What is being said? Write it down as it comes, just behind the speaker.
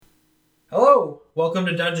welcome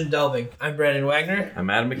to Dungeon Delving. I'm Brandon Wagner. I'm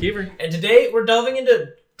Adam McKeever. And today we're delving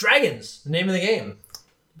into Dragons, the name of the game.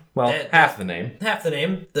 Well, half the name. Half the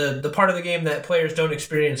name. The part of the game that players don't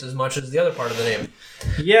experience as much as the other part of the name.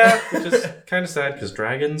 Yeah, which is kind of sad because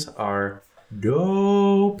dragons are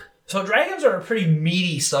dope. So dragons are a pretty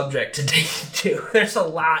meaty subject to dig into. There's a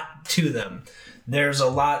lot to them. There's a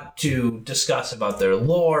lot to discuss about their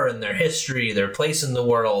lore and their history, their place in the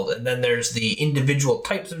world, and then there's the individual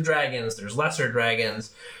types of dragons, there's lesser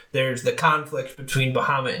dragons, there's the conflict between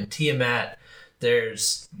Bahamut and Tiamat,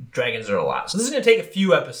 there's dragons are a lot. So this is going to take a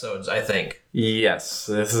few episodes, I think. Yes,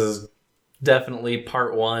 this is definitely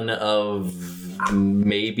part one of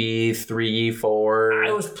maybe 3, 4.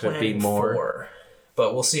 I was planning 4,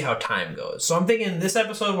 but we'll see how time goes. So I'm thinking this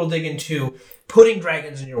episode we'll dig into putting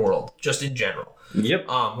dragons in your world, just in general. Yep.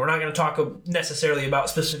 We're not going to talk necessarily about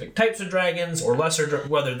specific types of dragons or lesser,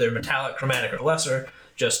 whether they're metallic, chromatic, or lesser.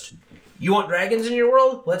 Just, you want dragons in your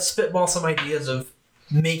world? Let's spitball some ideas of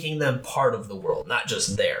making them part of the world, not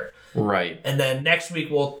just there. Right. And then next week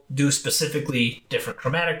we'll do specifically different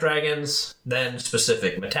chromatic dragons, then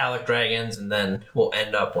specific metallic dragons, and then we'll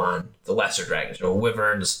end up on the lesser dragons.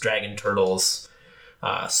 Wyverns, dragon turtles,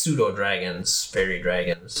 pseudo-dragons, fairy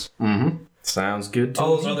dragons. Mm-hmm. Sounds good to me.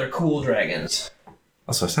 All those other cool dragons.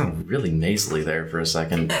 Also, I sound really nasally there for a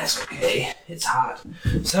second. That's okay. It's hot.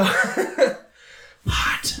 So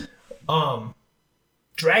hot.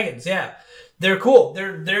 Dragons, yeah. They're cool.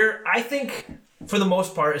 They're I think for the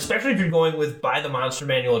most part, especially if you're going with by the Monster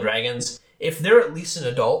Manual dragons, if they're at least an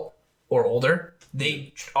adult or older,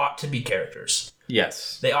 they ought to be characters.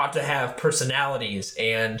 Yes. They ought to have personalities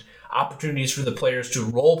and opportunities for the players to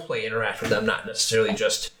role play, interact with them, not necessarily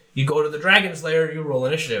just you go to the dragon's lair, you roll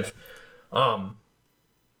initiative.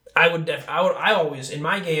 I always, in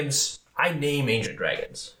my games, I name ancient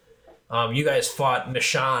dragons. You guys fought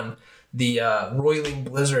Mishan, the roiling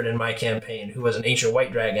blizzard in my campaign, who was an ancient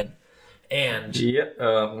white dragon. And yeah,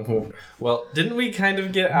 well, didn't we kind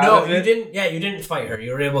of get out of it? No, you didn't. Yeah, you didn't fight her.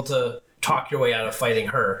 You were able to talk your way out of fighting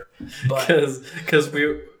her. Because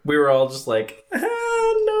we were all just like,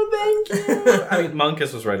 no, thank you. I mean,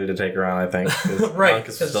 Monkus was ready to take her on, I think. Right,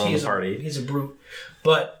 Monkus was still in the party. He's a brute.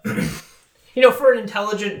 But, for an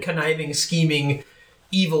intelligent, conniving, scheming,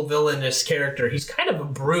 evil, villainous character, he's kind of a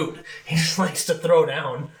brute. He just likes to throw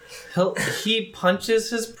down. He punches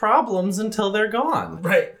his problems until they're gone.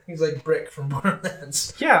 Right. He's like Brick from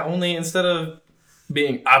Borderlands. Yeah, only instead of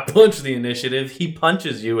being, I punch the initiative, he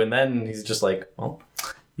punches you, and then he's just like, well,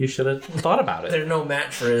 you should have thought about it. They're no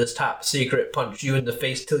match for his top secret punch you in the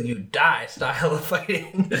face till you die style of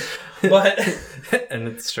fighting. But and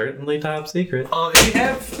it's certainly top secret. If you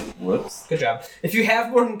have good job. If you have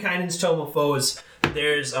Mordenkainen's Tome of Foes,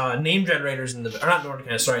 there's name generators in the or not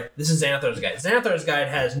Mordenkainen, sorry. This is Xanathar's Guide. Xanathar's Guide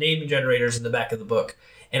has name generators in the back of the book.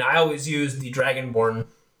 And I always use the Dragonborn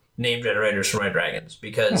name generators for my dragons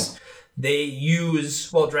because they use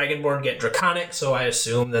Dragonborn get Draconic, so I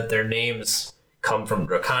assume that their names come from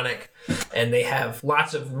Draconic, and they have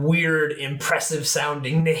lots of weird, impressive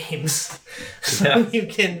sounding names. So you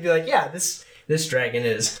can be like, yeah, this dragon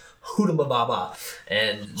is Hudamababa,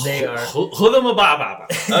 and they are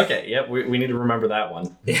Hudamababa. Okay, yep, we need to remember that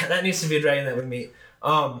one. Yeah, that needs to be a dragon that we meet.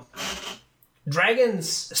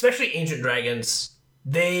 Dragons, especially ancient dragons,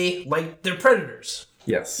 they're predators.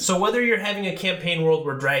 Yes. So whether you're having a campaign world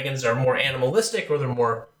where dragons are more animalistic or they're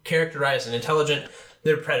more characterized and intelligent,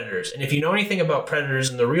 they're predators. And if you know anything about predators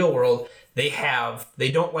in the real world, they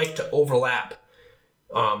don't like to overlap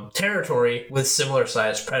territory with similar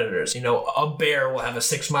sized predators. A bear will have a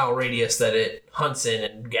 6-mile radius that it hunts in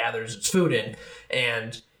and gathers its food in.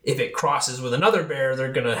 And if it crosses with another bear,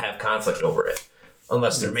 they're going to have conflict over it.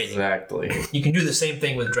 Unless they're mating. Exactly. You can do the same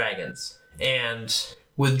thing with dragons. And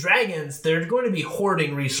with dragons, they're going to be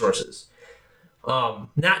hoarding resources.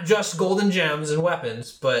 Not just golden gems and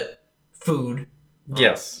weapons, but food.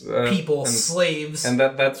 Yes. People, slaves. And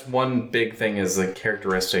that's one big thing is the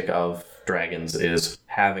characteristic of dragons is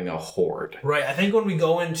having a horde. Right. I think when we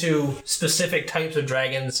go into specific types of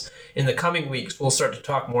dragons in the coming weeks, we'll start to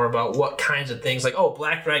talk more about what kinds of things. Like,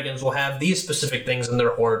 black dragons will have these specific things in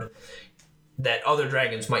their horde that other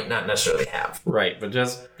dragons might not necessarily have. Right. But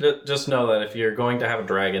just know that if you're going to have a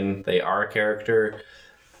dragon, they are a character.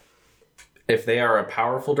 If they are a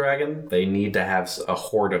powerful dragon, they need to have a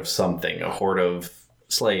horde of something. A horde of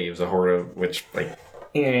slaves, a horde of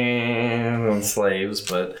slaves,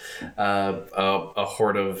 but a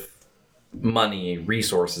horde of money,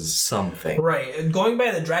 resources, something. Right. And going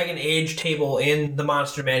by the Dragon Age table in the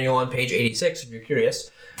Monster Manual on page 86, if you're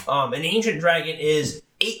curious, an ancient dragon is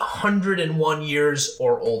 801 years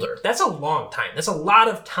or older. That's a long time. That's a lot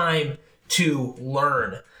of time to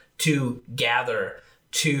learn, to gather,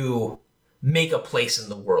 to make a place in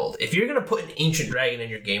the world. If you're going to put an ancient dragon in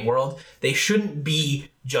your game world, they shouldn't be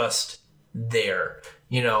just there.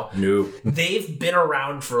 You know, Nope. They've been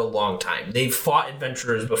around for a long time. They've fought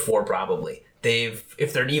adventurers before, probably.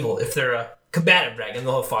 If they're a combative dragon,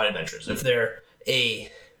 they'll have fought adventurers. If they're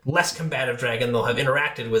a less combative dragon, they'll have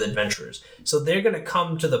interacted with adventurers. So they're going to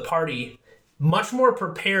come to the party much more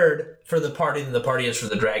prepared for the party than the party is for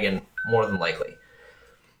the dragon, more than likely.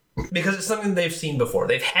 Because it's something they've seen before.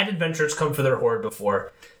 They've had adventurers come for their horde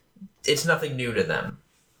before. It's nothing new to them.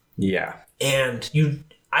 Yeah. And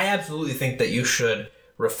I absolutely think that you should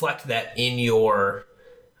reflect that in your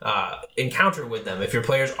encounter with them. If your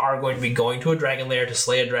players are going to be going to a dragon lair to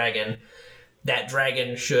slay a dragon, that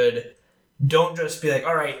dragon don't just be like,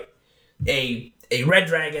 all right, a red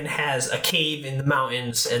dragon has a cave in the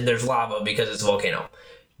mountains and there's lava because it's a volcano.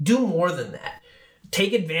 Do more than that.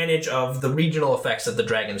 Take advantage of the regional effects that the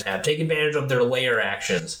dragons have. Take advantage of their lair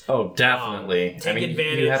actions. Oh, definitely.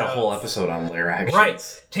 You had a whole episode on lair actions.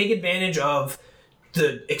 Right. Take advantage of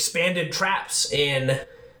the expanded traps in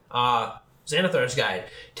Xanathar's Guide.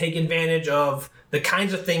 Take advantage of the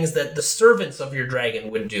kinds of things that the servants of your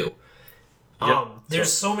dragon would do. Yep.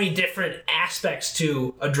 There's so many different aspects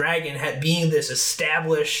to a dragon being this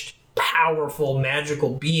established, powerful,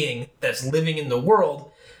 magical being that's living in the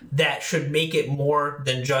world that should make it more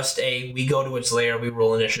than just we go to its lair, we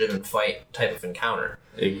roll initiative and fight type of encounter.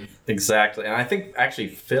 Exactly. And I think actually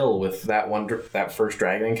Phil, with that first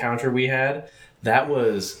dragon encounter we had, that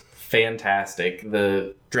was fantastic.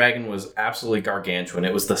 The dragon was absolutely gargantuan.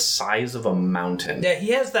 It was the size of a mountain. Yeah,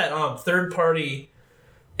 he has that third-party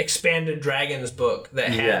expanded dragons book that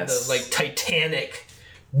had the Titanic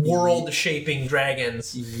world-shaping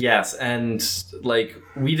dragons. Yes, and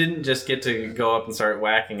we didn't just get to go up and start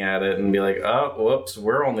whacking at it and be like, oh, whoops,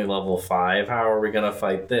 we're only level 5. How are we gonna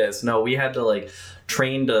fight this? No, we had to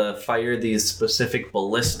train to fire these specific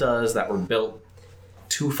ballistas that were built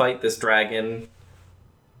to fight this dragon.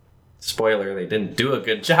 Spoiler, they didn't do a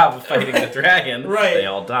good job of fighting the dragon. Right. They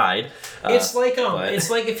all died. It's like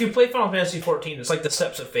if you play Final Fantasy XIV, it's like the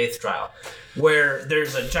Steps of Faith trial, where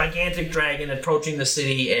there's a gigantic dragon approaching the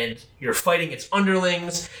city and you're fighting its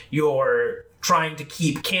underlings, you're trying to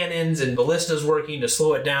keep cannons and ballistas working to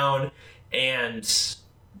slow it down, and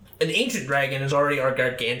an ancient dragon is already our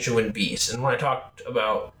gargantuan beast. And when I talked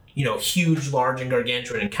about, huge, large, and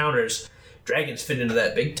gargantuan encounters, dragons fit into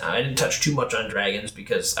that big time. I didn't touch too much on dragons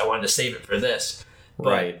because I wanted to save it for this. But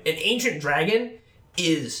right. An ancient dragon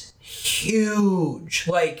is huge.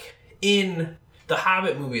 Like in the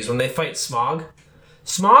Hobbit movies when they fight Smaug.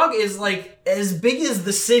 Smaug is as big as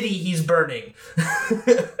the city he's burning.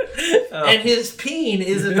 And his peen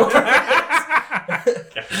is enormous.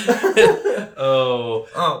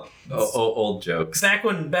 Old jokes. Back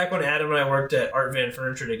when Adam and I worked at Art Van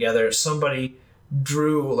Furniture together, somebody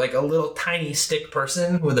drew a little tiny stick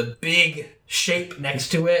person with a big shape next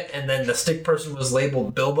to it, and then the stick person was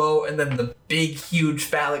labeled Bilbo, and then the big huge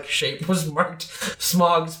phallic shape was marked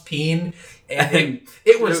Smaug's peen. And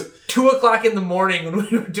it was 2:00 in the morning when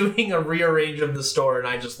we were doing a rearrange of the store, and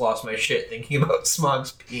I just lost my shit thinking about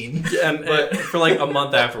Smaug's peen. And for a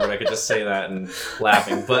month afterward, I could just say that and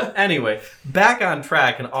laughing. But anyway, back on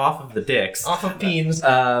track and off of the dicks. Off of peens.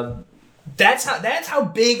 That's how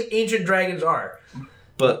big ancient dragons are.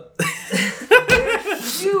 But they're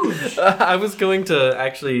huge. I was going to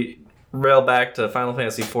actually rail back to Final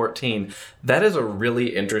Fantasy XIV. That is a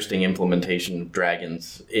really interesting implementation of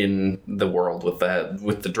dragons in the world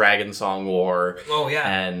with the Dragon Song War. Oh yeah.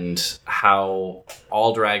 And how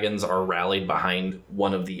all dragons are rallied behind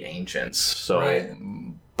one of the ancients. So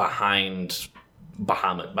behind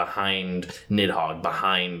Bahamut, behind Nidhogg,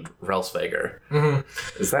 behind Relsvager.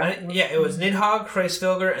 Mm-hmm. Is that? It was Nidhogg,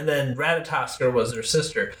 Hraesvelgr, and then Ratatoskr was their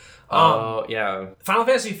sister. Yeah. Final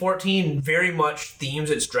Fantasy XIV very much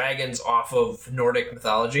themes its dragons off of Nordic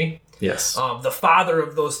mythology. Yes. The father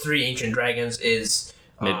of those 3 ancient dragons is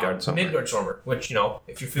Midgardsormr, which,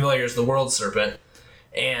 if you're familiar, is the world serpent.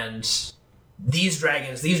 And these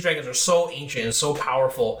dragons are so ancient and so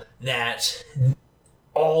powerful that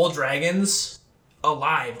all dragons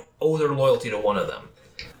alive owe their loyalty to one of them.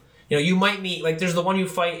 You might meet, there's the one you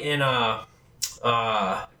fight in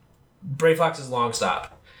Brave Fox's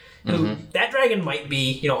Longstop. Mm-hmm. That dragon might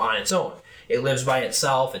be, on its own. It lives by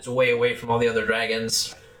itself. It's way away from all the other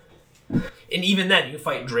dragons. And even then, you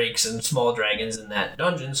fight drakes and small dragons in that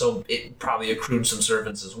dungeon, so it probably accrued some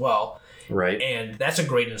servants as well. Right. And that's a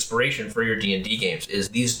great inspiration for your D&D games, is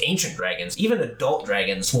these ancient dragons, even adult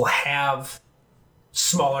dragons, will have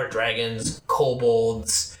smaller dragons,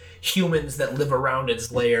 kobolds, humans that live around its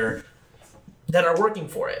lair. that are working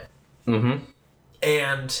for it. Mm-hmm.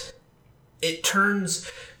 And it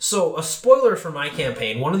turns... So, a spoiler for my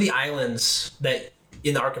campaign, one of the islands that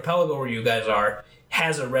in the archipelago where you guys are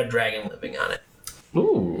has a red dragon living on it.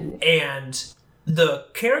 Ooh. And the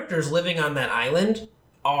characters living on that island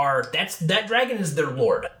that dragon is their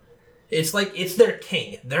lord. It's like, it's their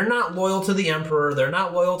king. They're not loyal to the emperor. They're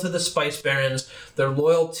not loyal to the spice barons. They're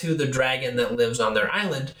loyal to the dragon that lives on their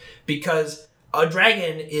island, because a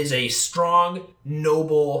dragon is a strong,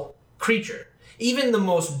 noble creature. Even the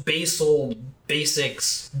most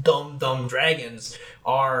basics, dumb dragons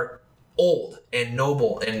are old and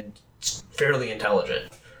noble and fairly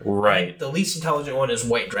intelligent. Right. The least intelligent one is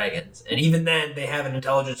white dragons. And even then, they have an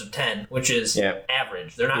intelligence of 10, which is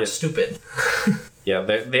average. They're not stupid. Yeah,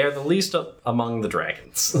 they are the least among the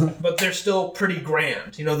dragons. But they're still pretty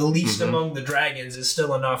grand. The least among the dragons is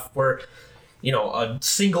still enough where, a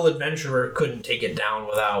single adventurer couldn't take it down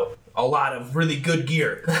without a lot of really good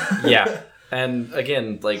gear. Yeah. And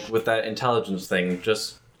again, like with that intelligence thing,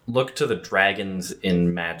 just look to the dragons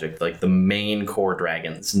in Magic, like the main core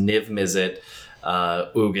dragons, Niv Mizzet,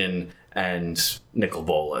 Ugin, and Nicol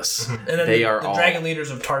Bolas. And then the dragon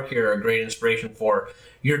leaders of Tarkir are a great inspiration for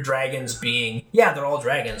your dragons being, they're all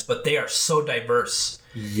dragons, but they are so diverse.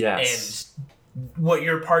 Yes. And what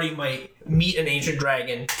your party might meet an ancient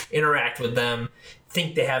dragon, interact with them,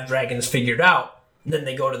 think they have dragons figured out, and then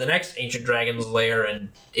they go to the next ancient dragon's lair and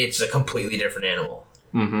it's a completely different animal.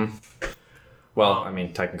 Mm-hmm. Well, I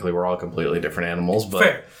mean, technically we're all completely different animals, but...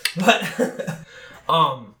 Fair.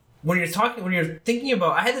 But, when you're thinking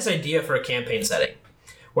about... I had this idea for a campaign setting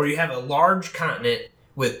where you have a large continent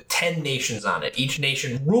with 10 nations on it, each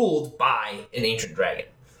nation ruled by an ancient dragon.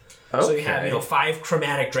 Okay. So you have, 5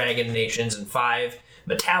 chromatic dragon nations and 5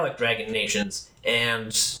 metallic dragon nations,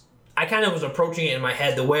 and I kind of was approaching it in my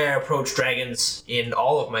head. The way I approach dragons in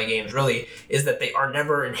all of my games, really, is that they are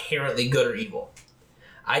never inherently good or evil.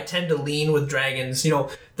 I tend to lean with dragons.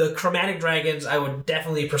 The chromatic dragons I would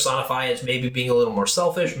definitely personify as maybe being a little more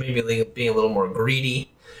selfish, maybe being a little more greedy.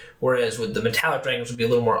 Whereas with the metallic dragons would be a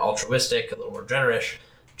little more altruistic, a little more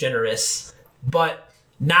generous, but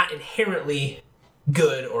not inherently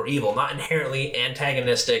good or evil, not inherently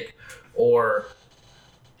antagonistic, or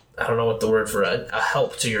I don't know what the word for a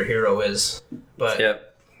help to your hero is, but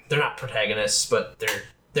they're not protagonists, but they're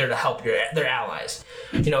there to help their allies.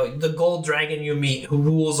 The gold dragon you meet who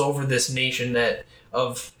rules over this nation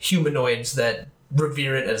of humanoids that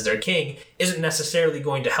revere it as their king isn't necessarily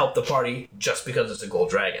going to help the party just because it's a gold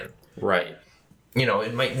dragon. Right.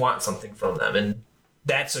 It might want something from them, and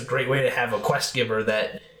that's a great way to have a quest giver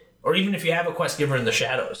or even if you have a quest giver in the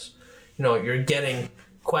shadows, you're getting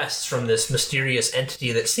quests from this mysterious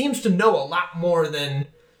entity that seems to know a lot more than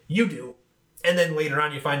you do, and then later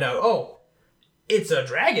on you find out, it's a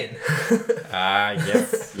dragon.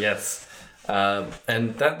 Yes.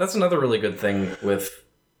 And that's another really good thing with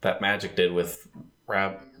that Magic did with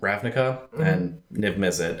Ravnica and Niv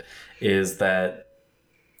Mizzet, is that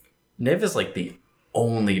Niv is like the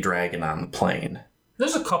only dragon on the plane.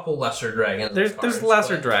 There's a couple lesser dragons. There's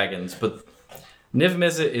lesser dragons, but Niv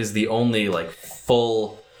Mizzet is the only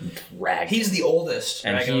full dragon. He's the oldest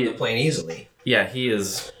dragon on the plane easily. Yeah, he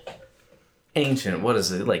is ancient. What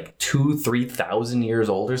is it, 2,000-3,000 years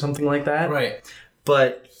old or something like that? Right.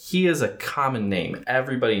 But he is a common name.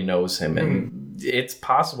 Everybody knows him, and it's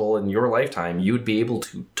possible in your lifetime you would be able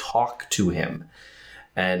to talk to him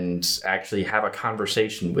and actually have a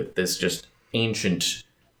conversation with this just ancient,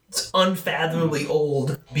 unfathomably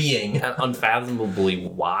old being. Unfathomably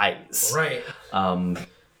wise. Right.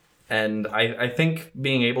 And I think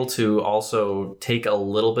being able to also take a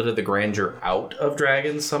little bit of the grandeur out of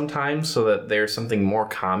dragons sometimes so that there's something more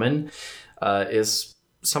common is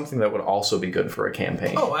something that would also be good for a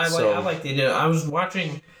campaign. I like the idea. I was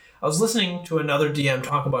listening to another DM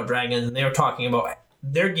talk about dragons, and they were talking about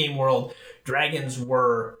their game world. Dragons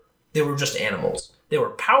were just animals. They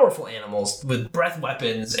were powerful animals with breath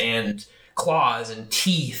weapons and claws and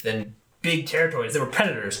teeth and big territories. They were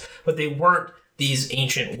predators, but they weren't these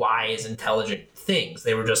ancient, wise, intelligent things.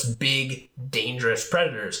 They were just big, dangerous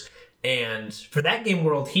predators. And for that game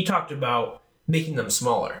world, he talked about making them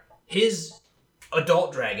smaller. His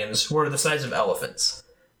adult dragons were the size of elephants,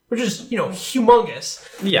 which is, humongous,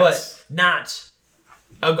 but not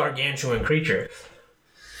a gargantuan creature.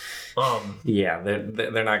 Yeah,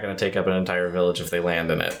 they're not going to take up an entire village if they land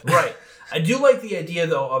in it. Right. I do like the idea,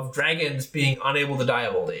 though, of dragons being unable to die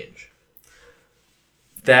of old age.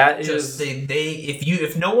 That just, is...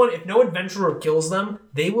 if no adventurer kills them,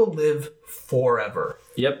 they will live forever.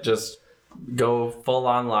 Yep, just go full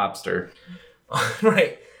on lobster.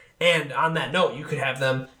 Right. And on that note, you could have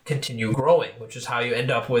them continue growing, which is how you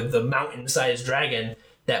end up with the mountain-sized dragon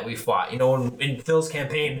that we fought. You know, in Phil's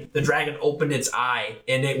campaign, the dragon opened its eye,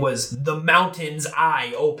 and it was the mountain's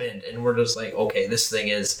eye opened, and we're just like, okay, this thing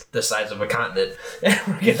is the size of a continent, and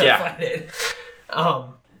we're gonna fight it.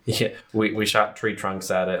 Yeah, we shot tree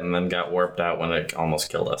trunks at it and then got warped out when it almost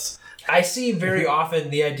killed us. I see very often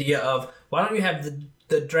the idea of, why don't you have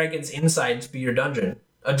the dragon's insides be your dungeon?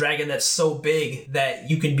 A dragon that's so big that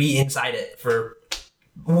you can be inside it for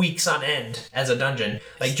weeks on end as a dungeon,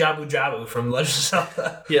 like Jabu Jabu from Legend of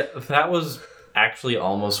Zelda. Yeah, that was actually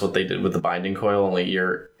almost what they did with the Binding Coil, only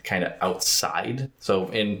you're kind of outside. So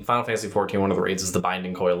in Final Fantasy XIV, one of the raids is the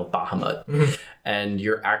Binding Coil of Bahamut, and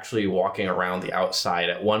you're actually walking around the outside.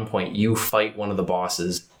 At one point, you fight one of the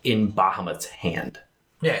bosses in Bahamut's hand.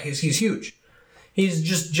 Yeah, he's huge. He's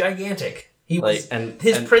just gigantic. He was,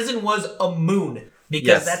 his prison was a moon,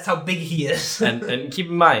 because that's how big he is. and keep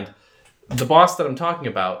in mind, the boss that I'm talking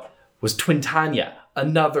about was Twintanya,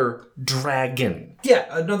 another dragon. Yeah,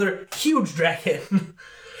 another huge dragon.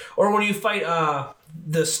 Or when you fight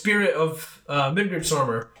the spirit of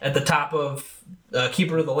Midgardstormer at the top of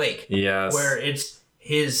Keeper of the Lake. Yes. Where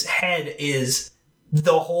his head is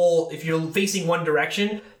the whole, if you're facing one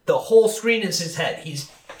direction, the whole screen is his head. He's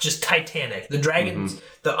just titanic. The dragons,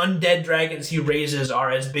 the undead dragons he raises are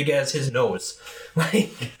as big as his nose.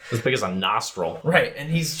 Like, as big as a nostril. Right, and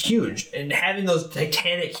he's huge. And having those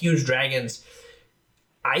titanic, huge dragons,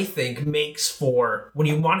 I think, makes for, when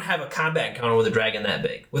you want to have a combat encounter with a dragon that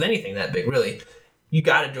big, with anything that big, really, you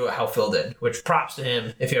got to do it how Phil did, which props to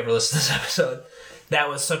him if you ever listen to this episode. That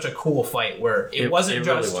was such a cool fight where it wasn't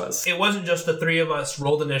just the three of us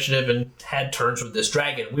rolled initiative and had turns with this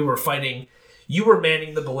dragon. We were fighting, you were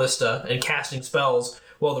manning the ballista and casting spells,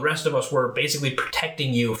 while the rest of us were basically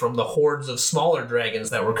protecting you from the hordes of smaller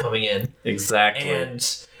dragons that were coming in. Exactly.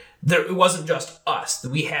 And it wasn't just us.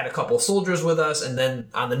 We had a couple soldiers with us, and then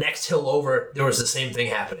on the next hill over, there was the same thing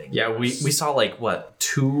happening. Yeah, we saw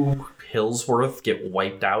 2 hills worth get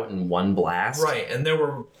wiped out in one blast. Right, and there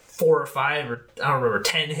were 4 or 5, or I don't remember,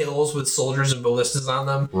 10 hills with soldiers and ballistas on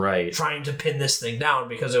them. Right. Trying to pin this thing down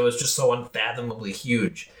because it was just so unfathomably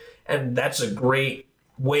huge. And that's a great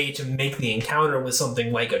way to make the encounter with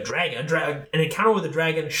something like a dragon. An encounter with a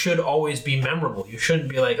dragon should always be memorable. You shouldn't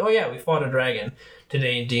be like, oh yeah, we fought a dragon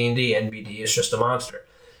today in D&D. NBD is just a monster.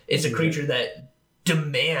 It's a creature that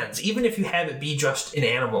demands, even if you have it be just an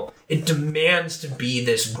animal, it demands to be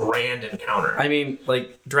this grand encounter. I mean,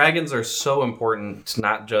 dragons are so important,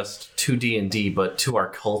 not just to D&D, but to our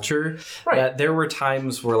culture. Right. That there were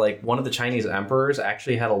times where, one of the Chinese emperors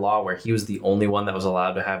actually had a law where he was the only one that was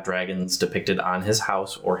allowed to have dragons depicted on his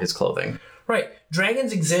house or his clothing. Right.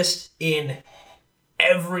 Dragons exist in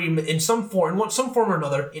some form or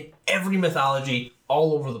another, in every mythology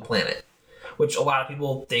all over the planet, which a lot of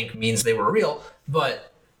people think means they were real,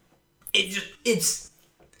 but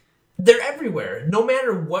they're everywhere. No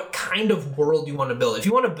matter what kind of world you want to build. If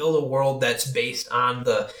you want to build a world that's based on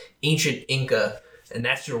the ancient Inca, and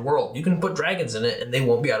that's your world, you can put dragons in it and they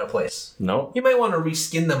won't be out of place. No. You might want to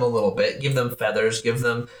reskin them a little bit, give them feathers, give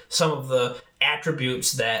them some of the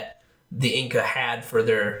attributes that the Inca had for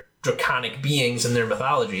their draconic beings in their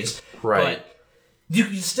mythologies. Right. But you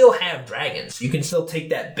can still have dragons. You can still take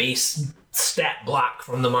that base stat block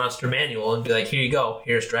from the monster manual and be like, here you go,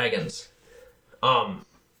 here's dragons.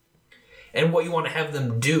 And what you want to have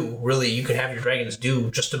them do, really, you can have your dragons do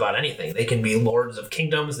just about anything. They can be lords of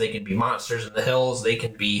kingdoms, they can be monsters in the hills, they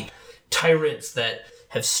can be tyrants that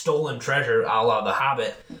have stolen treasure, a la The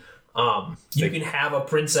Hobbit. You can have a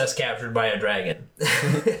princess captured by a dragon.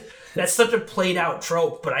 That's such a played out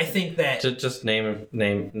trope, but I think that just name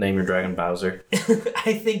your dragon Bowser.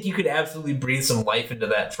 I think you could absolutely breathe some life into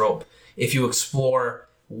that trope if you explore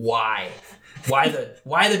why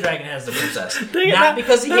the dragon has the princess. Not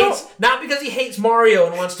because he hates Mario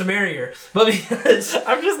and wants to marry her, but because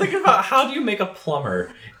I'm just thinking about, how do you make a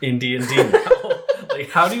plumber in D&D now?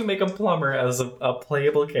 How do you make a plumber as a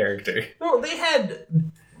playable character? Well, they had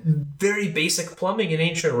very basic plumbing in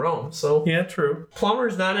ancient Rome, so yeah, true.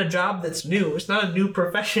 Plumber's not a job that's new. It's not a new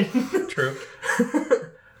profession. True.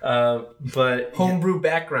 But homebrew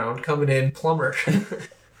background coming in, plumber.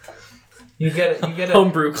 You get a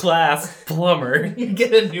homebrew class plumber. You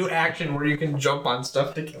get a new action where you can jump on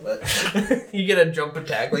stuff to kill it. You get a jump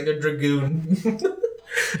attack like a dragoon.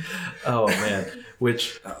 Oh man,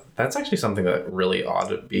 which that's actually something that really ought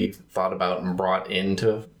to be thought about and brought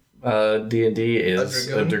into D&D is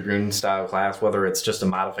a dragoon style class, whether it's just a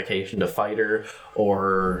modification to fighter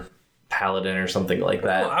or paladin or something like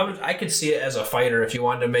that. Well, I could see it as a fighter if you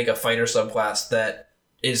wanted to make a fighter subclass that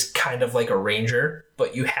is kind of like a ranger,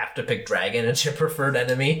 but you have to pick dragon as your preferred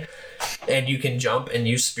enemy, and you can jump and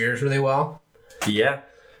use spears really well. Yeah.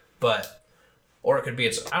 But, or it could be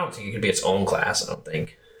I don't think it could be its own class, I don't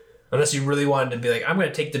think. Unless you really wanted to be like, I'm going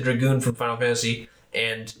to take the Dragoon from Final Fantasy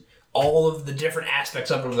and all of the different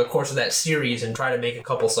aspects of it over the course of that series and try to make a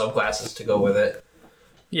couple subclasses to go with it.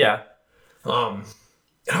 Yeah.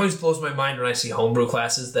 It always blows my mind when I see homebrew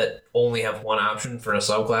classes that only have one option for a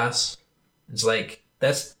subclass. It's like,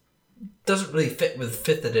 that doesn't really fit with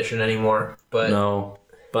 5th edition anymore. But no.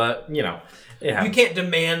 But, you know, yeah. You can't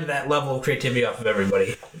demand that level of creativity off of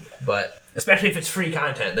everybody. But, especially if it's free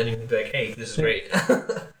content, then you can be like, hey, this is great.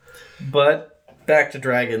 But, back to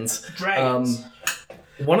dragons. Dragons.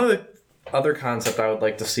 One of the other concept I would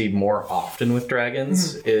like to see more often with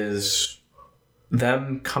dragons is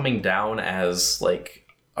them coming down as, like,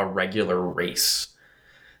 a regular race.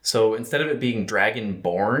 So instead of it being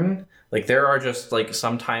dragon-born, like, there are just, like,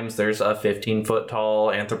 sometimes there's a 15-foot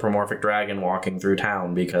tall anthropomorphic dragon walking through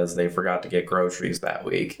town because they forgot to get groceries that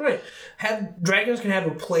week. Right. Dragons can have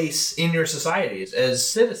a place in your societies as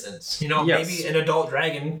citizens. You know, Yes. maybe an adult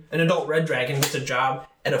red dragon gets a job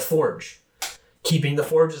at a forge, keeping the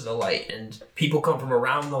forges alight, and people come from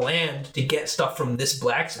around the land to get stuff from this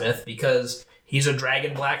blacksmith because he's a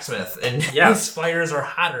dragon blacksmith, and his fires are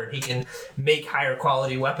hotter. He can make higher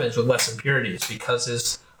quality weapons with less impurities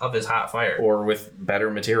because of his hot fire. Or with better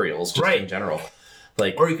materials, just in general.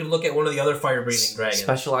 Like, or you could look at one of the other fire-breathing dragons.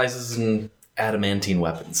 Specializes in adamantine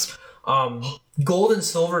weapons. Gold and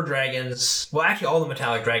silver dragons, well, actually all the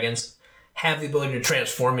metallic dragons, have the ability to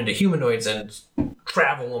transform into humanoids and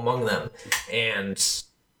travel among them. And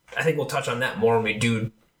I think we'll touch on that more when we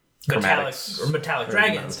do metallic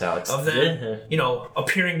dragons. Of them, you know,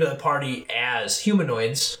 appearing to the party as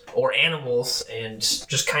humanoids or animals and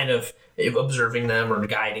just kind of observing them or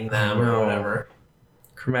guiding them or whatever.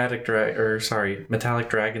 Metallic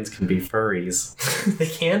dragons can be furries. They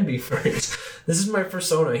can be furries. This is my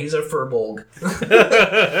persona. He's a furbolg.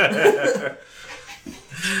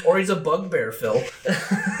 Or he's a bugbear, Phil.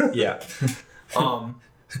 Yeah.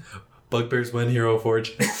 Bugbear's when Hero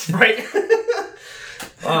Forge. Right.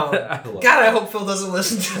 God, I hope Phil doesn't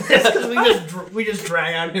listen to this because we just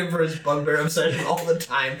drag on him for his bugbear obsession all the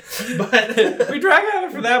time. But we drag on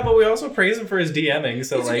him for that, but we also praise him for his DMing.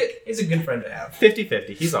 So he's a good friend to have. 50-50.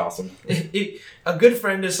 He's awesome. A good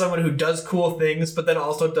friend is someone who does cool things, but then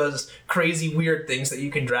also does crazy, weird things that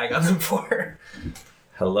you can drag on them for.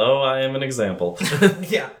 Hello, I am an example.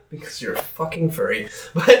 Yeah, because you're a fucking furry.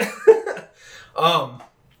 But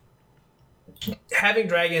having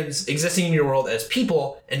dragons existing in your world as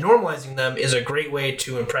people and normalizing them is a great way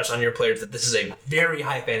to impress on your players that this is a very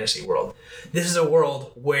high fantasy world. This is a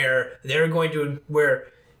world where where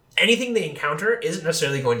anything they encounter isn't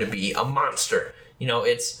necessarily going to be a monster. You know,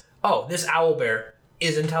 it's, this owlbear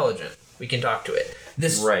is intelligent. We can talk to it.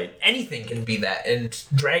 Anything can be that. And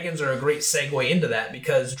dragons are a great segue into that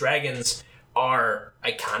because dragons are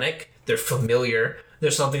iconic. They're familiar.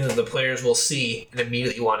 They're something that the players will see and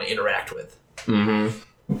immediately want to interact with.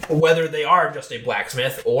 Mm-hmm. Whether they are just a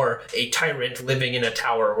blacksmith or a tyrant living in a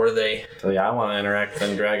tower where they... So yeah, I want to interact with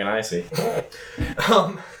any dragon I see.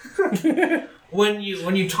 When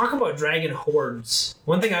you talk about dragon hordes,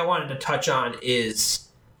 one thing I wanted to touch on is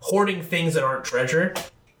hoarding things that aren't treasure,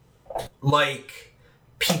 like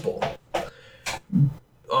people.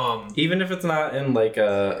 Even if it's not in like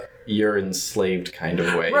a you're enslaved kind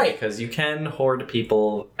of way. Right. Because you can hoard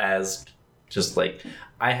people as just like,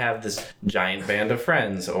 I have this giant band of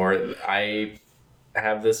friends, or I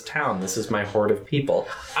have this town. This is my horde of people.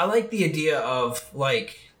 I like the idea of,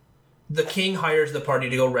 like, the king hires the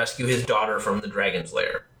party to go rescue his daughter from the dragon's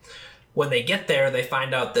lair. When they get there, they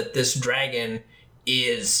find out that this dragon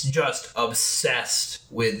is just obsessed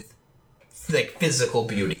with, like, physical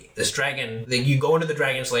beauty. This dragon, you go into the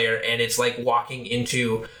dragon's lair, and it's like walking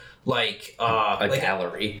into, like... a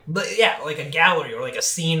gallery. Like a gallery, or like a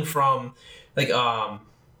scene from...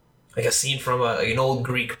 Like a scene from an old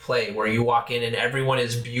Greek play where you walk in and everyone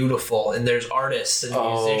is beautiful and there's artists and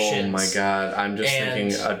musicians. Oh my god, I'm just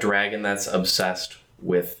thinking a dragon that's obsessed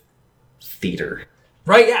with theater.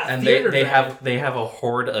 Right, yeah. And they have a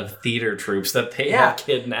horde of theater troops that they have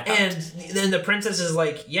kidnapped. And then the princess is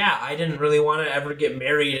like, yeah, I didn't really want to ever get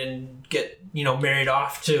married and get, married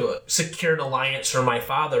off to secure an alliance for my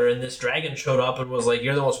father. And this dragon showed up and was like,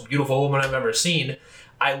 you're the most beautiful woman I've ever seen.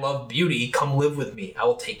 I love beauty. Come live with me. I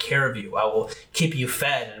will take care of you. I will keep you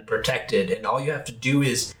fed and protected. And all you have to do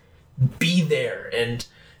is be there and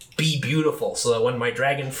be beautiful. So that when my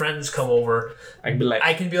dragon friends come over, I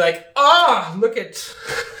can be like, look at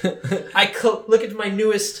my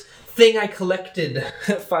newest thing I collected.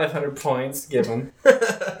 500 points given.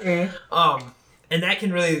 And that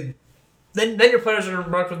can really... Then your players are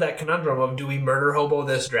marked with that conundrum of, do we murder hobo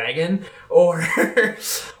this dragon or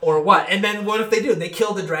what? And then what if they do? They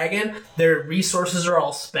kill the dragon, their resources are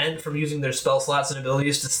all spent from using their spell slots and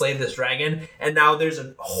abilities to slay this dragon, and now there's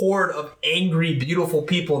a horde of angry, beautiful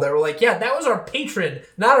people that were like, yeah, that was our patron,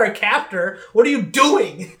 not our captor. What are you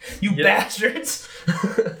doing, you bastards?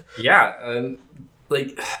 Yeah, and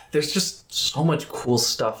like, there's just so much cool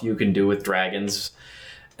stuff you can do with dragons.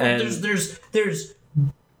 And there's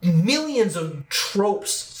millions of tropes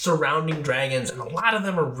surrounding dragons, and a lot of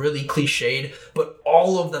them are really cliched, but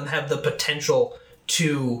all of them have the potential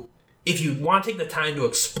to, if you want to take the time to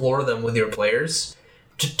explore them with your players,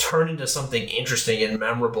 to turn into something interesting and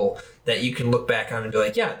memorable that you can look back on and be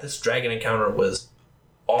like, yeah, this dragon encounter was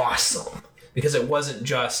awesome. Because it wasn't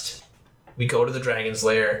just, we go to the dragon's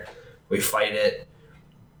lair, we fight it,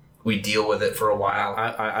 we deal with it for a while.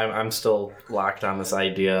 I'm still locked on this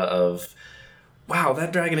idea of, wow,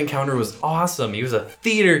 that dragon encounter was awesome. He was a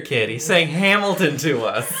theater kid. He sang Hamilton to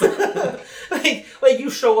us. like you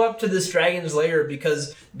show up to this dragon's lair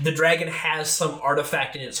because the dragon has some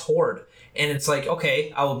artifact in its hoard. And it's like,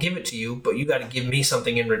 okay, I will give it to you, but you got to give me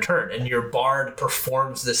something in return. And your bard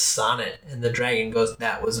performs this sonnet, and the dragon goes,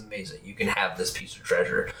 that was amazing. You can have this piece of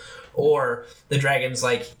treasure. Or the dragon's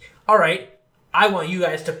like, all right, I want you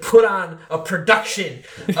guys to put on a production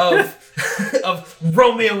of of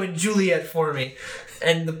Romeo and Juliet for me.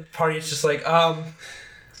 And the party's just like,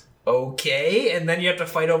 okay. And then you have to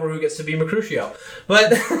fight over who gets to be Mercutio.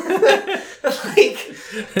 But, like...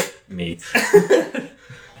 Me.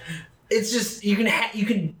 It's just, you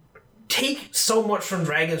can take so much from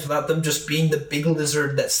dragons without them just being the big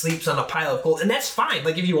lizard that sleeps on a pile of gold. And that's fine.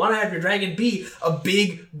 Like, if you want to have your dragon be a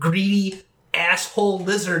big, greedy asshole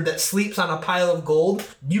lizard that sleeps on a pile of gold,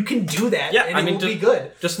 you can do that, and it will be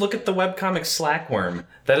good. Just look at the webcomic Slackworm.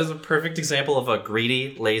 That is a perfect example of a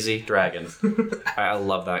greedy, lazy dragon. I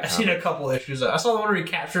love that I've seen a couple issues. I saw the one where he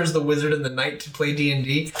captures the wizard in the night to play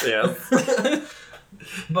D&D. Yeah.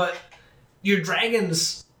 But your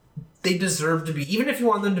dragons, they deserve to be, even if you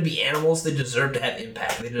want them to be animals, they deserve to have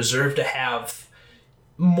impact. They deserve to have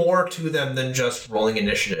more to them than just rolling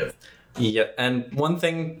initiative. Yeah, and one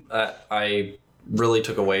thing that I really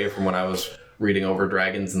took away from when I was reading over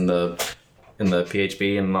dragons in the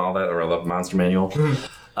PHB and all that, or the monster manual,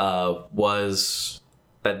 was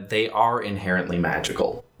that they are inherently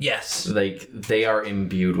magical. Yes. Like, they are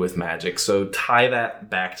imbued with magic. So tie that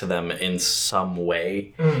back to them in some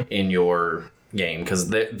way in your game, because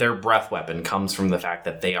their breath weapon comes from the fact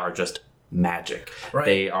that they are just magic. Right.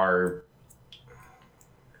 They are...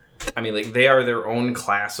 I mean, like, they are their own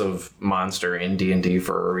class of monster in D&D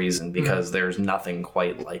for a reason, because there's nothing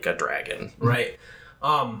quite like a dragon. Right.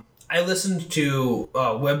 I listened to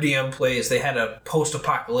WebDM Plays. They had a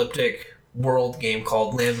post-apocalyptic world game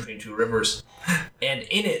called Land Between Two Rivers, and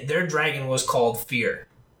in it, their dragon was called Fear.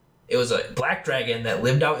 It was a black dragon that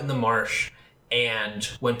lived out in the marsh, and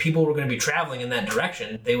when people were going to be traveling in that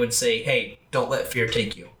direction, they would say, hey, don't let fear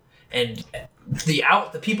take you. And the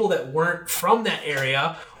people that weren't from that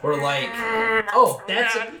area were like, oh,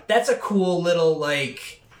 that's a cool little,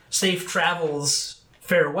 like, safe travels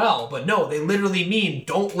farewell. But no, they literally mean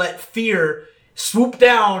don't let fear swoop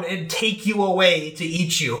down and take you away to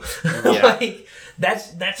eat you. Yeah. Like,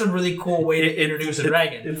 that's a really cool way to introduce a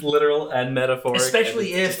dragon. It's literal and metaphoric.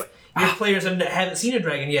 Especially if your players haven't seen a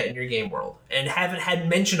dragon yet in your game world and haven't had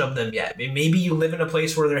mention of them yet. Maybe you live in a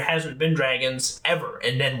place where there hasn't been dragons ever,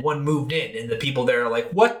 and then one moved in, and the people there are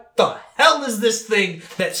like, what the hell is this thing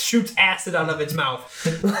that shoots acid out of its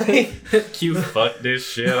mouth? Like, you fuck this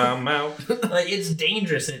shit, I'm out. Like, it's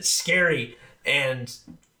dangerous and it's scary, and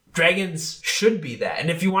dragons should be that. And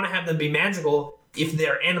if you want to have them be magical, if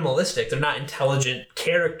they're animalistic, they're not intelligent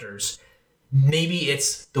characters, maybe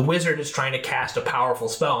it's the wizard is trying to cast a powerful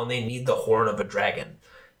spell and they need the horn of a dragon.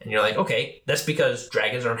 And you're like, okay, that's because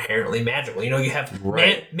dragons are inherently magical. You know, you have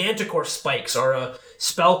manticore spikes are a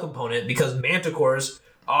spell component because manticores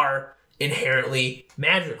are inherently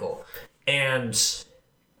magical. And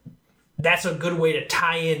that's a good way to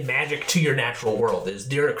tie in magic to your natural world, is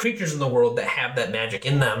there are creatures in the world that have that magic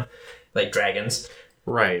in them, like dragons.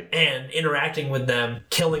 Right. And interacting with them,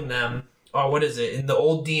 killing them. Oh, what is it? In the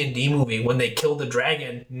old D&D movie, when they kill the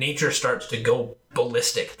dragon, nature starts to go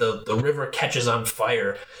ballistic. The river catches on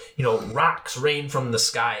fire. You know, rocks rain from the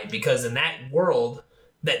sky. Because in that world,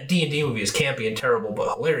 that D&D movie is campy and terrible,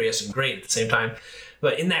 but hilarious and great at the same time.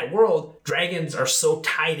 But in that world, dragons are so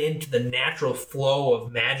tied into the natural flow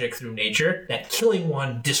of magic through nature that killing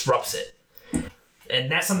one disrupts it. And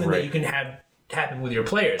that's something that you can have happen with your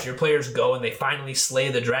players. Your players go and they finally slay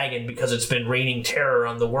the dragon because it's been raining terror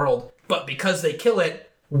on the world. But because they kill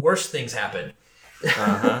it, worse things happen.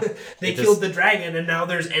 They killed the dragon, and now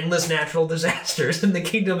there's endless natural disasters, and the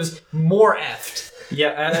kingdom is more effed.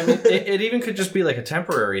 Yeah, I mean, it even could just be like a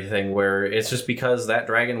temporary thing where it's just because that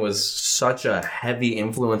dragon was such a heavy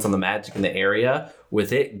influence on the magic in the area.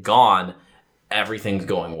 With it gone, everything's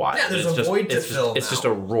going wild. Yeah, there's a void to fill. It's just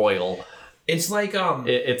a royal. It's like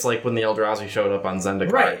It's like when the Eldrazi showed up on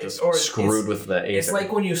Zendikar, right, just or screwed with the Aether. It's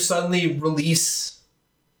like when you suddenly release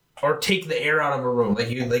or take the air out of a room,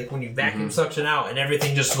 like when you vacuum suction out and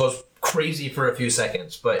everything just goes crazy for a few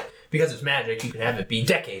seconds. But because it's magic, you can have it be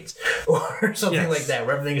decades or something like that,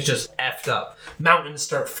 where everything is just effed up. Mountains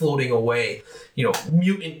start floating away.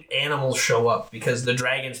 Mutant animals show up because the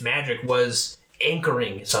dragon's magic was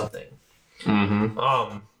anchoring something.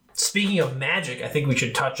 Speaking of magic, I think we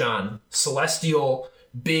should touch on Celestial,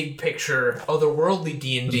 big picture, otherworldly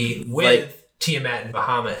D&D with Tiamat and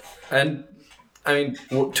Bahamut. And, I mean,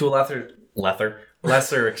 to a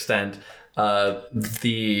lesser extent,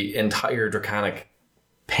 the entire Draconic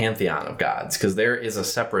pantheon of gods, because there is a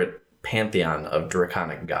separate pantheon of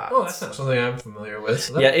Draconic gods. Oh, that's not something I'm familiar with.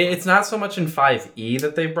 So it's not so much in 5e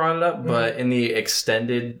that they brought it up, but in the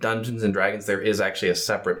extended Dungeons and Dragons, there is actually a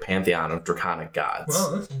separate pantheon of Draconic gods.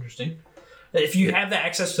 Well, that's interesting. If you have the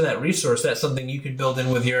access to that resource, that's something you could build in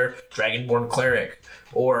with your Dragonborn Cleric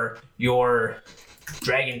or your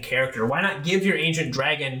Dragon character. Why not give your Ancient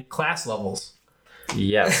Dragon class levels?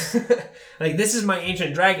 Yes. Like, this is my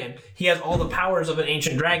Ancient Dragon. He has all the powers of an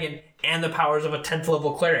Ancient Dragon and the powers of a 10th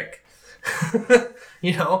level Cleric.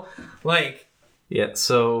 Yeah,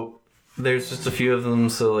 so there's just a few of them.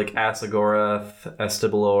 So, like, Asagorath,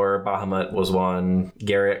 Estibalor, Bahamut was one.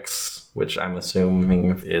 Garrix, which I'm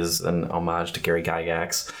assuming is an homage to Gary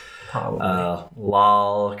Gygax. Probably.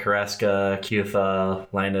 Lal, Kareska, Cutha,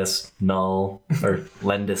 Linus, Null, or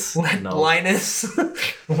Lendis, Null. Linus.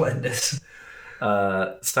 Lendis.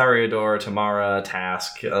 Stariador, Tamara,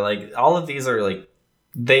 Task. Like, all of these are, like,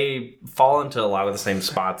 they fall into a lot of the same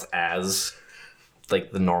spots as,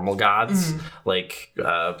 like, the normal gods. Like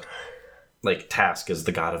Task is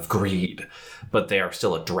the god of greed, but they are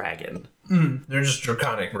still a dragon. They're just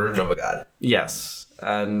draconic version of a god. Yes.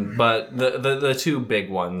 But the two big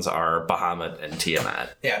ones are Bahamut and Tiamat.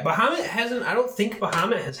 Yeah, Bahamut I don't think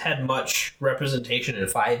Bahamut has had much representation in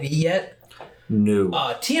 5e yet.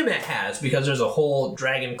 No. Tiamat has, because there's a whole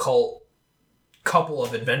dragon cult couple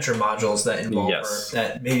of adventure modules that involve her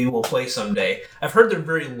that maybe we'll play someday. I've heard they're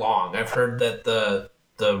very long. I've heard that the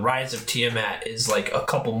Rise of Tiamat is like a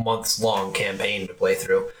couple months long campaign to play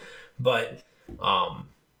through. But having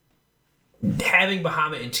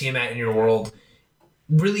Bahamut and Tiamat in your world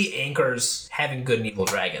really anchors having good and evil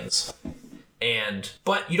dragons.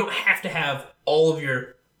 But you don't have to have all of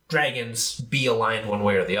your dragons be aligned one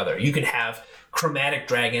way or the other. You can have chromatic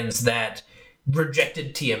dragons that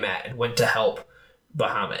rejected Tiamat and went to help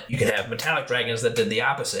Bahamut. You can have metallic dragons that did the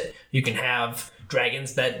opposite. You can have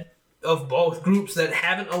dragons that of both groups that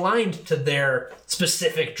haven't aligned to their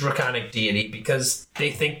specific draconic deity because they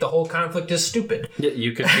think the whole conflict is stupid. Yeah,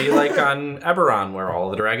 you could be like on Eberron, where all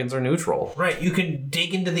the dragons are neutral. Right. You can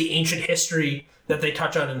dig into the ancient history that they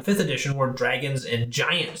touch on in 5th edition, where dragons and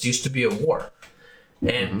giants used to be at war.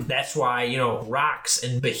 And that's why, rocks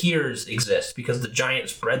and behirs exist, because the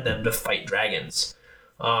giants bred them to fight dragons.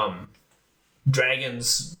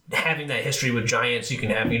 Dragons, having that history with giants, you can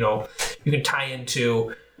have, you can tie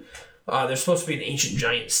into... there's supposed to be an ancient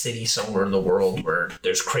giant city somewhere in the world where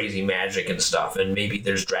there's crazy magic and stuff, and maybe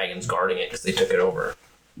there's dragons guarding it because they took it over.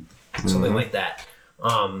 Something like that.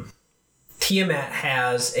 Tiamat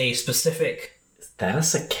has a specific... Is that a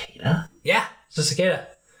cicada? Yeah, it's a cicada.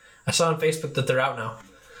 I saw on Facebook that they're out now.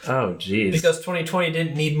 Oh, jeez. Because 2020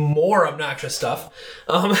 didn't need more obnoxious stuff.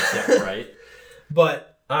 Yeah, right.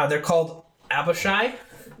 But they're called Abishai.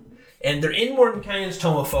 And they're in Mordenkainen's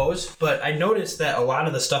Tome of Foes, but I noticed that a lot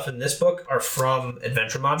of the stuff in this book are from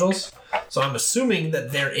adventure modules. So I'm assuming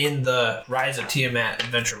that they're in the Rise of Tiamat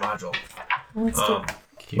adventure module.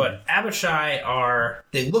 But Abishai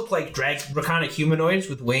they look like draconic humanoids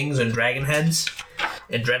with wings and dragon heads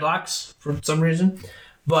and dreadlocks for some reason.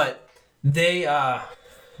 But they, how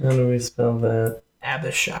do we spell that?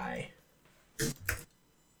 Abishai.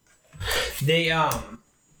 They,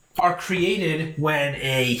 are created when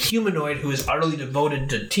a humanoid who is utterly devoted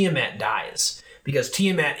to Tiamat dies. Because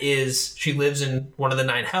Tiamat she lives in one of the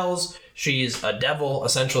 9 hells. She's a devil,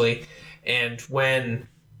 essentially. And when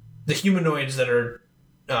the humanoids that are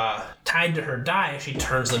tied to her die, she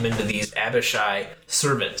turns them into these Abishai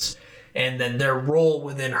servants. And then their role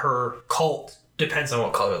within her cult depends on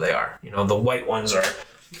what color they are. You know, the white ones are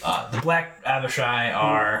the black Abishai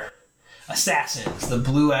are assassins. The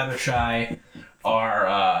blue Abishai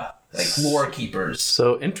are like lore keepers.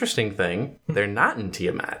 So interesting thing, they're not in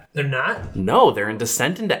Tiamat. They're not? No, they're in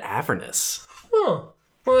Descent into Avernus. Oh,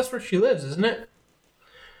 well, that's where she lives, isn't it?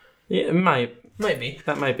 Yeah, it might. Might be.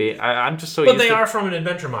 That might be. I'm just so But used they to... are from an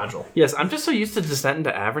adventure module. Yes, I'm just so used to Descent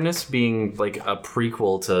into Avernus being like a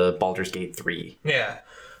prequel to Baldur's Gate 3. Yeah.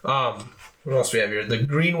 What else do we have here? The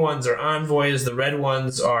green ones are envoys, the red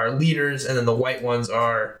ones are leaders, and then the white ones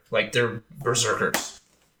are like they're berserkers.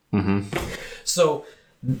 Mm-hmm. So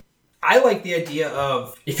I like the idea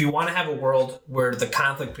of if you want to have a world where the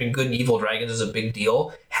conflict between good and evil dragons is a big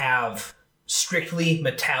deal, have strictly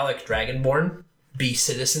metallic dragonborn be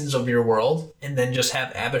citizens of your world, and then just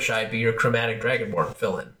have Abishai be your chromatic dragonborn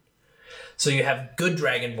fill-in. So you have good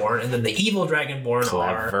dragonborn, and then the evil dragonborn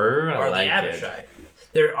Clever. are like the Abishai.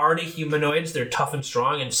 They're already humanoids, they're tough and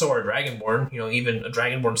strong, and so are dragonborn. You know, even a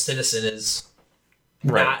dragonborn citizen is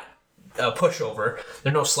not a pushover.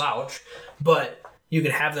 They're no slouch, but you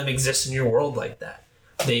can have them exist in your world like that.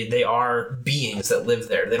 They are beings that live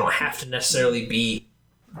there. They don't have to necessarily be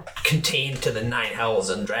contained to the 9 hells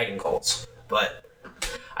and dragon cults. But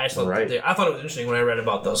I just thought I thought it was interesting when I read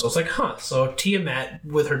about those. I was like, huh, so Tiamat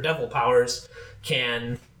with her devil powers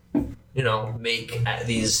can, you know, make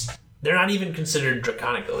these. They're not even considered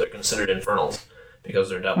draconic though; they're considered infernals because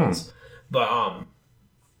they're devils. But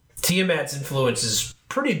Tiamat's influence is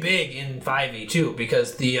pretty big in 5e too,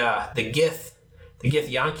 because the Gith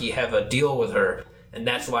Yankee have a deal with her, and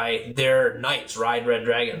that's why their knights ride red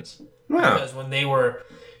dragons. Wow. Because when they were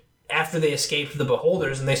after they escaped the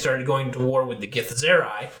Beholders and they started going to war with the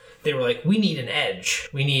Githzerai, they were like, we need an edge.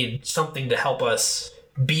 We need something to help us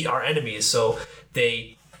beat our enemies. So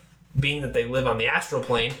they, being that they live on the astral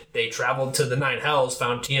plane, they traveled to the 9 hells,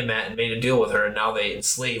 found Tiamat, and made a deal with her, and now they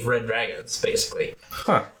enslave red dragons, basically.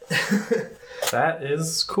 Huh. That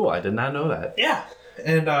is cool. I did not know that. Yeah.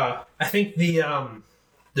 And I think the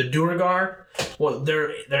Duergar, well,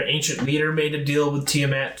 their ancient leader made a deal with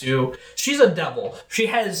Tiamat too. She's a devil. She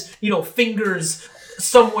has, you know, fingers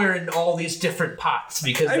somewhere in all these different pots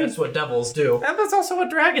because that's what devils do. And that's also what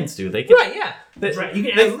dragons do. They get, right, yeah. You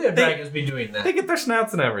can absolutely have dragons be doing that. They get their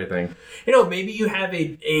snouts and everything. You know, maybe you have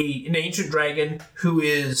an ancient dragon who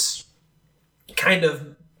is kind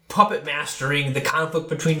of puppet mastering the conflict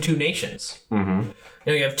between 2 nations. Mm-hmm.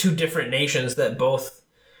 You know, you have 2 different nations that both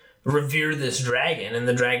revere this dragon,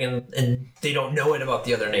 and they don't know it about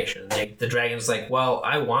the other nation. The dragon's like, well,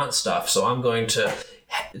 I want stuff, so I'm going to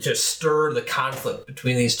stir the conflict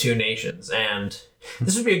between these 2 nations. And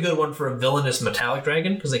this would be a good one for a villainous metallic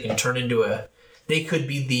dragon, because they can turn into they could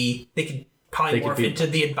probably morph into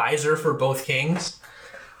the advisor for both kings.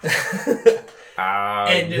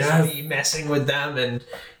 And just be messing with them, and,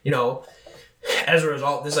 you know, as a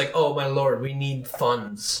result, there's like, oh my lord, we need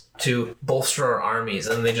funds to bolster our armies,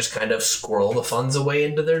 and they just kind of squirrel the funds away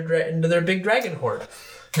into their big dragon horde.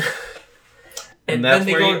 And then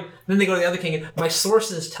they go to the other king, and my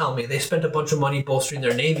sources tell me they spent a bunch of money bolstering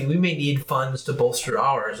their navy. We may need funds to bolster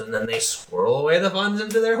ours, and then they squirrel away the funds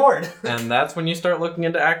into their horde. And that's when you start looking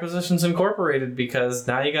into Acquisitions Incorporated, because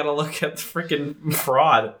now you got to look at the freaking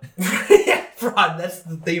fraud. Yeah, fraud. That's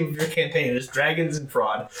the theme of your campaign: is dragons and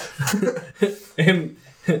fraud. And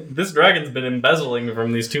this dragon's been embezzling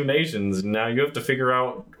from these 2 nations. Now you have to figure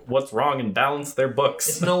out what's wrong and balance their books.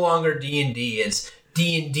 It's no longer D&D. It's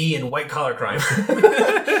D&D and white collar crime.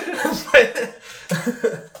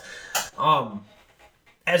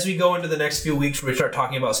 As we go into the next few weeks, where we start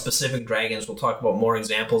talking about specific dragons, we'll talk about more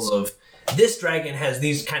examples of this dragon has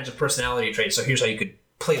these kinds of personality traits, so here's how you could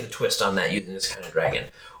play the twist on that using this kind of dragon.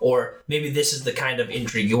 Or maybe this is the kind of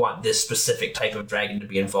intrigue you want this specific type of dragon to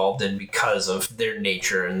be involved in because of their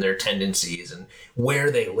nature and their tendencies and where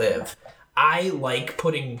they live. I like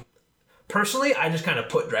personally, I just kind of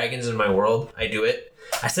put dragons in my world. I do it.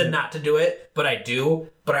 I said not to do it, but I do.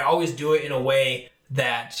 But I always do it in a way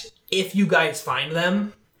that if you guys find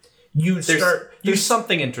them, there's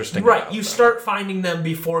something interesting. Right, you start finding them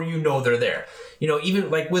before you know they're there. You know, even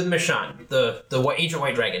like with Mishan, the ancient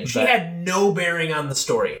white dragon, she had no bearing on the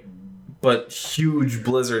story. But huge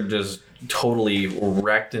blizzard just totally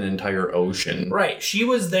wrecked an entire ocean. Right, she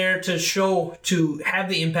was there to have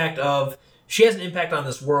the impact of. She has an impact on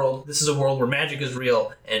this world. This is a world where magic is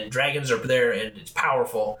real, and dragons are there, and it's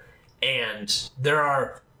powerful. And there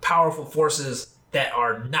are powerful forces that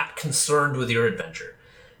are not concerned with your adventure.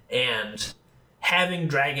 And having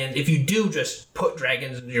dragons, if you do just put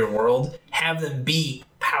dragons into your world, have them be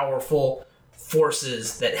powerful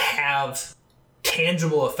forces that have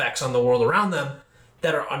tangible effects on the world around them,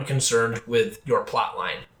 that are unconcerned with your plot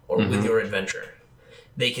line or with your adventure.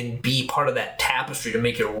 They can be part of that tapestry to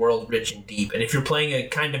make your world rich and deep. And if you're playing a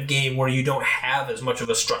kind of game where you don't have as much of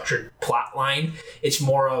a structured plot line, it's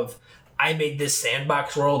more of, I made this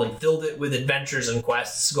sandbox world and filled it with adventures and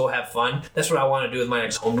quests. Go have fun. That's what I want to do with my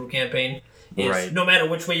next homebrew campaign. Is no matter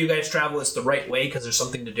which way you guys travel, it's the right way because there's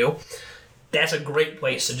something to do. That's a great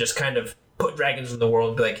place to just kind of put dragons in the world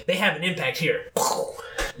and be like, they have an impact here.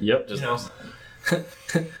 Yep. Just,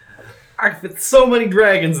 I fit so many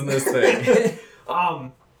dragons in this thing.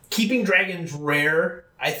 Keeping dragons rare,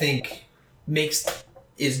 I think,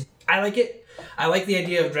 I like it. I like the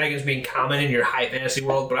idea of dragons being common in your high fantasy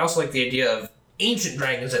world, but I also like the idea of ancient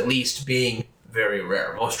dragons at least being very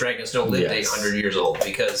rare. Most dragons don't live to 800 years old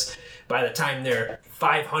because by the time they're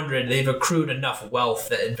 500, they've accrued enough wealth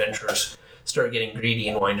that adventurers start getting greedy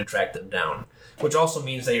and wanting to track them down. Which also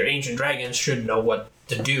means that your ancient dragons should know what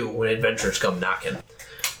to do when adventurers come knocking.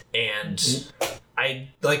 And I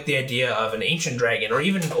like the idea of an ancient dragon or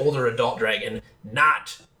even an older adult dragon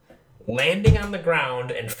not landing on the ground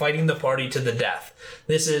and fighting the party to the death.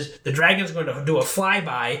 This is, the dragon's going to do a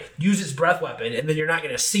flyby, use its breath weapon, and then you're not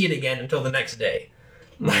going to see it again until the next day.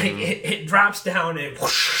 Like, it drops down and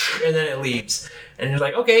whoosh, and then it leaves. And you're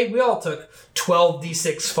like, okay, we all took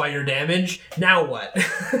 12d6 fire damage. Now what?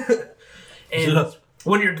 And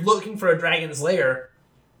when you're looking for a dragon's lair,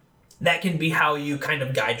 that can be how you kind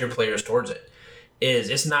of guide your players towards it.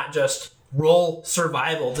 It's not just roll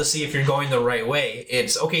survival to see if you're going the right way.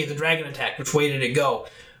 It's, okay, the dragon attacked. Which way did it go?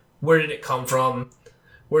 Where did it come from?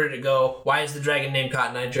 Where did it go? Why is the dragon named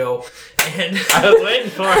Cotton Eye Joe? And I was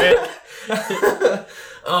waiting for it.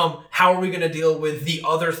 How are we going to deal with the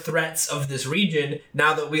other threats of this region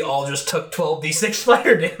now that we all just took 12d6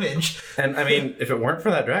 fire damage? And, I mean, if it weren't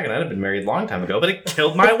for that dragon, I'd have been married a long time ago, but it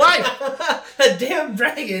killed my wife! A damn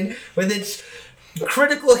dragon with its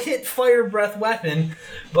critical hit fire breath weapon,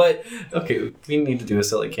 but... Okay, we need to do a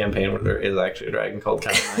silly campaign where there is actually a dragon called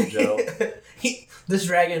Cotton Eye Joe. This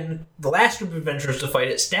dragon, the last group of adventurers to fight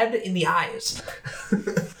it, stabbed it in the eyes.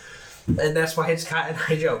 And that's why it's Cotton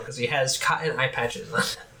Eye Joe, because he has cotton eye patches on.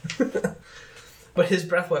 But his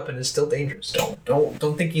breath weapon is still dangerous.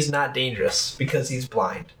 Don't think he's not dangerous because he's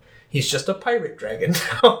blind. He's just a pirate dragon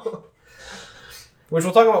now. Which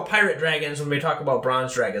we'll talk about pirate dragons when we talk about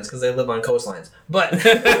bronze dragons because they live on coastlines. But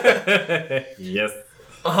yes.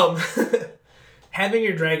 Having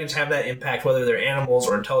your dragons have that impact, whether they're animals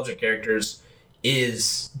or intelligent characters,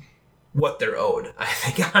 is what they're owed, I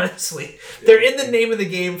think, honestly. They're in the name of the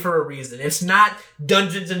game for a reason. It's not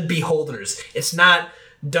Dungeons and Beholders. It's not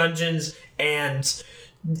Dungeons and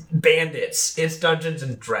Bandits. It's Dungeons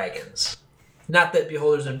and Dragons. Not that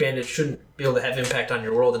Beholders and Bandits shouldn't be able to have impact on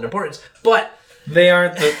your world and importance, but... They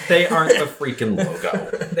aren't the freaking logo.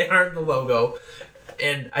 They aren't the logo.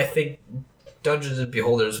 And I think Dungeons and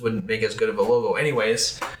Beholders wouldn't make as good of a logo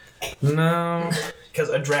anyways. No. Because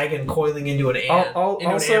a dragon coiling into an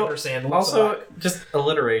ampersand looks also, just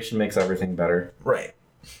alliteration makes everything better. Right.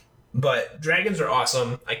 But dragons are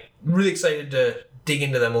awesome. I'm really excited to dig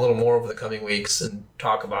into them a little more over the coming weeks and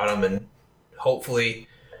talk about them and hopefully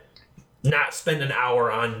not spend an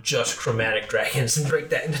hour on just chromatic dragons and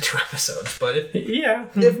break that into 2 episodes. But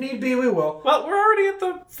if need be, we will. Well, we're already at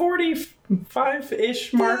the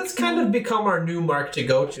 45-ish mark. Yeah, it's kind of become our new mark to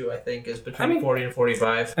go to, I think, is between 40 and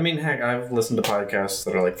 45. I mean, heck, I've listened to podcasts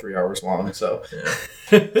that are like 3 hours long, so...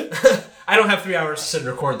 Yeah. I don't have 3 hours to sit and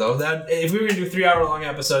record, though. If we were going to do 3-hour-long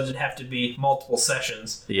episodes, it'd have to be multiple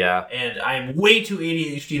sessions. Yeah. And I'm way too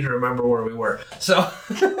ADHD to remember where we were. So...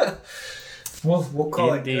 We'll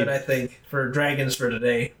call it good, I think, for dragons for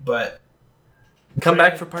today, but... Come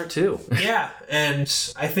back for part 2. Yeah, and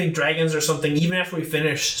I think dragons are something, even after we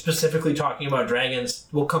finish specifically talking about dragons,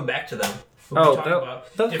 we'll come back to them. They'll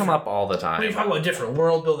come up all the time. When you talk about different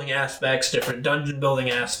world-building aspects, different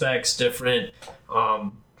dungeon-building aspects, different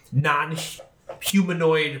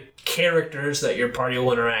non-humanoid characters that your party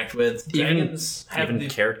will interact with. Dragons even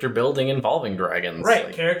character building involving dragons.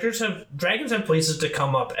 Right, dragons have places to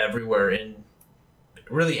come up everywhere in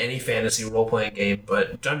really any fantasy role-playing game,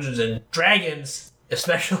 but Dungeons and Dragons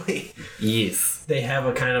especially, yes, they have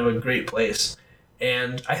a kind of a great place.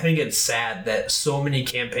 And I think it's sad that so many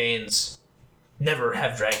campaigns never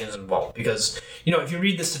have dragons involved because, if you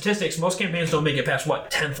read the statistics, most campaigns don't make it past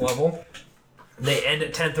 10th level. They end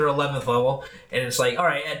at 10th or 11th level, and it's like, all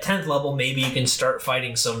right, at 10th level maybe you can start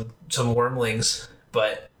fighting some wormlings,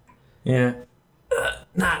 but yeah,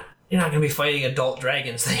 you're not going to be fighting adult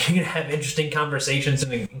dragons that you're going to have interesting conversations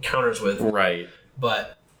and encounters with. Right.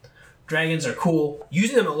 But dragons are cool.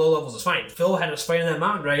 Using them at low levels is fine. Phil had us fighting that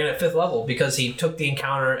mountain dragon at 5th level because he took the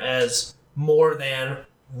encounter as more than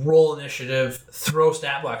roll initiative, throw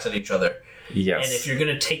stat blocks at each other. Yes. And if you're going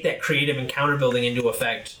to take that creative encounter building into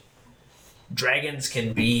effect, dragons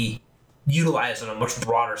can be utilized on a much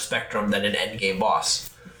broader spectrum than an endgame boss.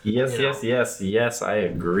 Yes, I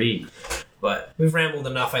agree. But we've rambled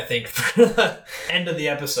enough, I think, for the end of the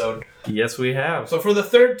episode. Yes, we have. So for the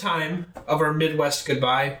third time of our Midwest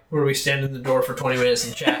goodbye, where we stand in the door for 20 minutes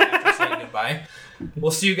and chat after saying goodbye,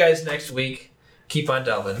 we'll see you guys next week. Keep on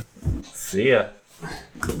delving. See ya.